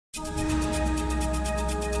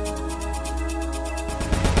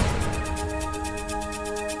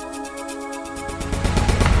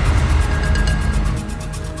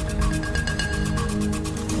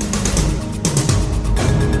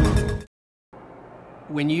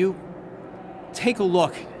when you take a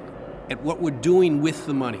look at what we're doing with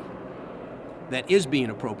the money that is being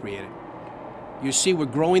appropriated, you see we're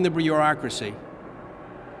growing the bureaucracy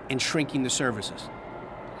and shrinking the services.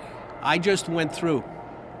 I just went through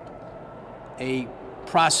a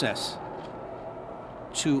process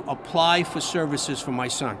to apply for services for my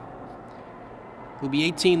son. He'll be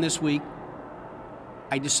 18 this week.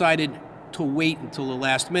 I decided to wait until the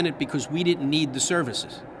last minute because we didn't need the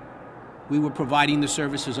services. We were providing the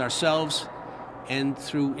services ourselves and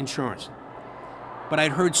through insurance. But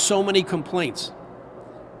I'd heard so many complaints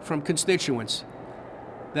from constituents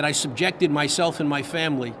that I subjected myself and my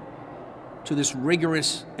family to this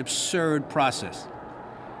rigorous, absurd process,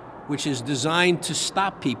 which is designed to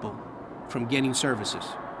stop people from getting services.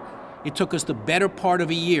 It took us the better part of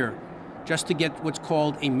a year just to get what's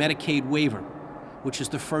called a Medicaid waiver, which is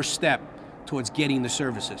the first step towards getting the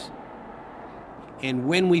services. And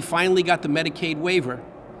when we finally got the Medicaid waiver,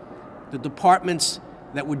 the departments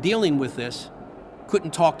that were dealing with this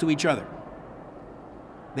couldn't talk to each other.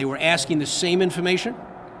 They were asking the same information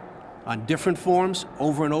on different forms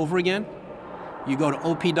over and over again. You go to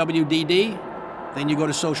OPWDD, then you go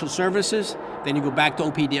to Social Services, then you go back to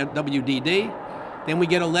OPWDD. Then we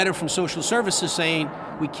get a letter from Social Services saying,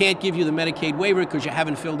 we can't give you the Medicaid waiver because you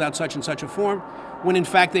haven't filled out such and such a form, when in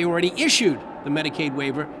fact they already issued the Medicaid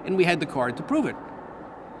waiver and we had the card to prove it.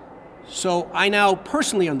 So I now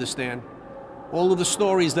personally understand all of the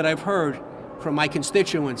stories that I've heard from my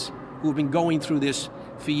constituents who have been going through this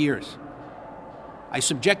for years. I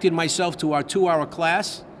subjected myself to our 2-hour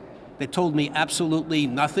class that told me absolutely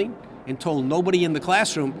nothing and told nobody in the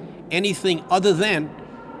classroom anything other than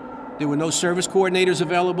there were no service coordinators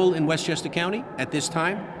available in Westchester County at this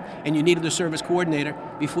time, and you needed a service coordinator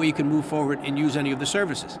before you can move forward and use any of the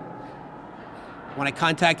services. When I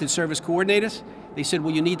contacted service coordinators, they said,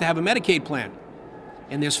 well, you need to have a Medicaid plan,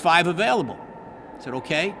 and there's 5 available. I said,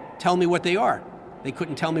 okay, tell me what they are. They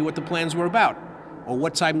couldn't tell me what the plans were about or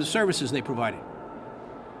what type of services they provided.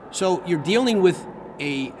 So you're dealing with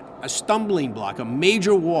a stumbling block, a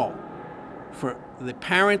major wall for the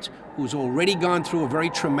parent who's already gone through a very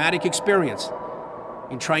traumatic experience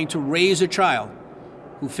in trying to raise a child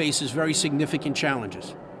who faces very significant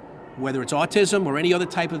challenges, whether it's autism or any other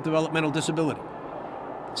type of developmental disability.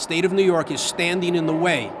 The state of New York is standing in the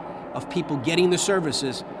way of people getting the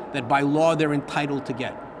services that by law they're entitled to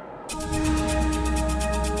get.